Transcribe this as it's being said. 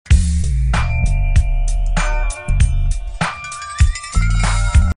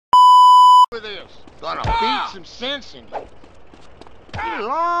Gonna beat some sense in you. You're a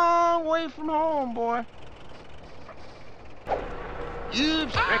long way from home, boy. You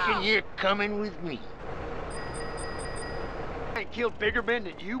reckon you're coming with me? I ain't killed bigger men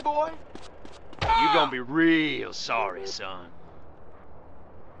than you, boy? You gonna be real sorry, son.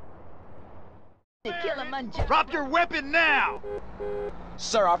 Drop your weapon now!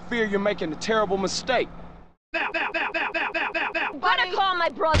 Sir, I fear you're making a terrible mistake. Now! Better call my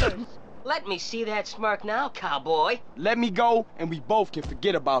brothers. Let me see that smirk now, cowboy. Let me go, and we both can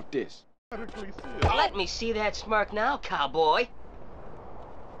forget about this. Let me see that smirk now, cowboy.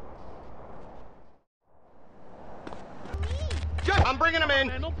 I'm bringing him in.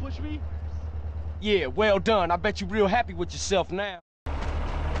 Man, don't push me. Yeah, well done. I bet you're real happy with yourself now.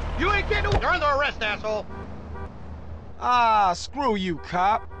 You ain't getting... You're under arrest, asshole. Ah, screw you,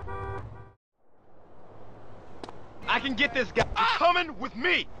 cop. I can get this guy. You're coming with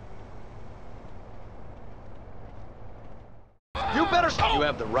me. You better stop. You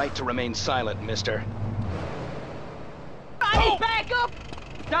have the right to remain silent, mister. I need backup!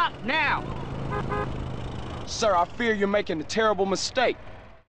 Stop now! Sir, I fear you're making a terrible mistake.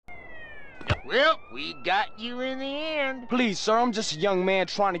 Well, we got you in the end. Please, sir, I'm just a young man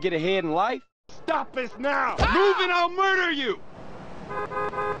trying to get ahead in life. Stop this now! Move and I'll murder you!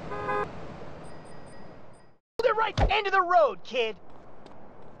 The right end of the road, kid.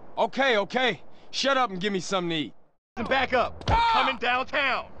 Okay, okay. Shut up and give me something to eat. And back up. I'm coming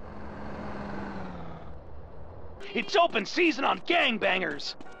downtown. It's open season on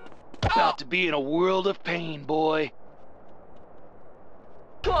gangbangers. About to be in a world of pain, boy.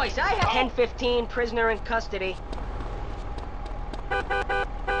 Boys, I have 10-15 prisoner in custody.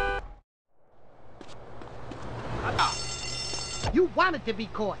 You wanted to be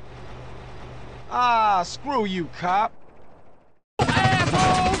caught. Ah, screw you, cop.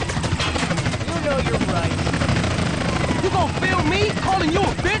 Asshole! You know you're right. You gonna film me calling you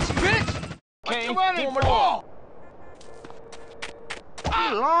a bitch? What you running for?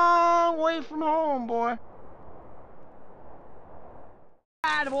 You're a long way from home, boy.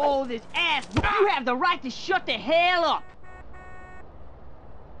 Out of all this ass, you have the right to shut the hell up.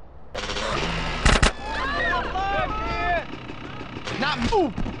 Not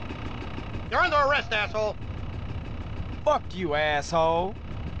move! You're under arrest, asshole. Fuck you, asshole.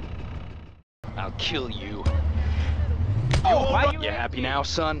 I'll kill you. Oh, why You happy now,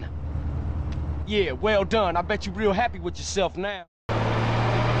 son? Yeah, well done. I bet you're real happy with yourself now.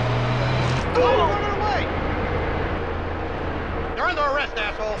 Oh, you're running away. You're under arrest,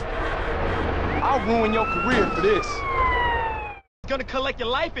 asshole. I'll ruin your career for this. Gonna collect your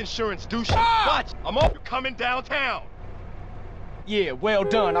life insurance, douche. Watch, I'm up. You're coming downtown. Yeah, well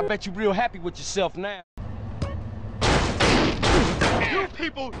done. I bet you're real happy with yourself now. You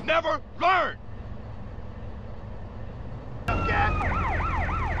people never learn.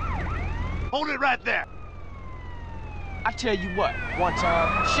 Hold it right there. I tell you what, one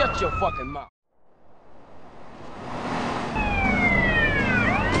time, shut your fucking mouth.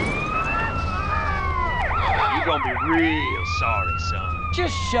 You're gonna be real sorry, son.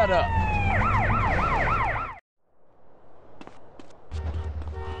 Just shut up.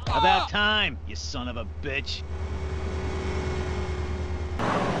 About time, you son of a bitch.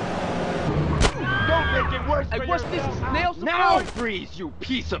 Don't make it worse for what's yourself. this, nail support? Now freeze, you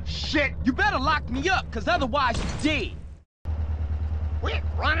piece of shit. You better lock me up, cause otherwise you're dead. Quit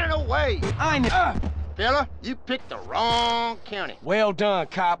running away. I ain't... Fella, you picked the wrong county. Well done,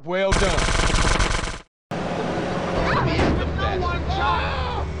 cop, well done.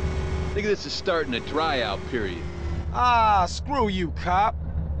 I think this is starting a dry out period. Ah, screw you, cop.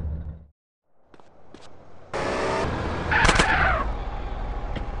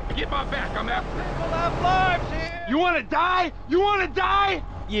 Get my back, I'm after it. People have lives here. You wanna die? You wanna die?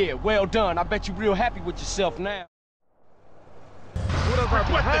 Yeah, well done. I bet you're real happy with yourself now.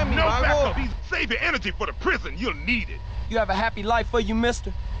 Requesting no backup. Save your energy for the prison. You'll need it. You have a happy life for you,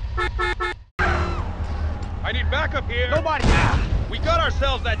 mister? I need backup here. Nobody... We got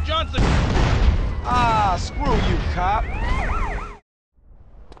ourselves that Johnson. Ah, screw you, cop.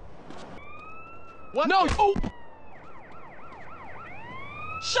 What? No, oh!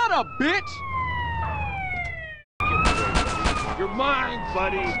 Shut up, bitch! You're mine,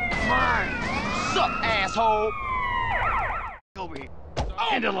 buddy. Mine. Suck, asshole! Over here.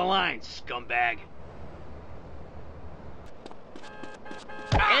 End of the line, scumbag.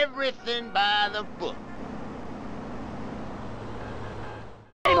 Everything by the book.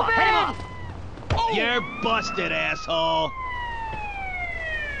 Head him off! Oh. You're busted, asshole.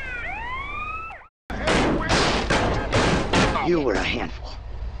 You were a handful.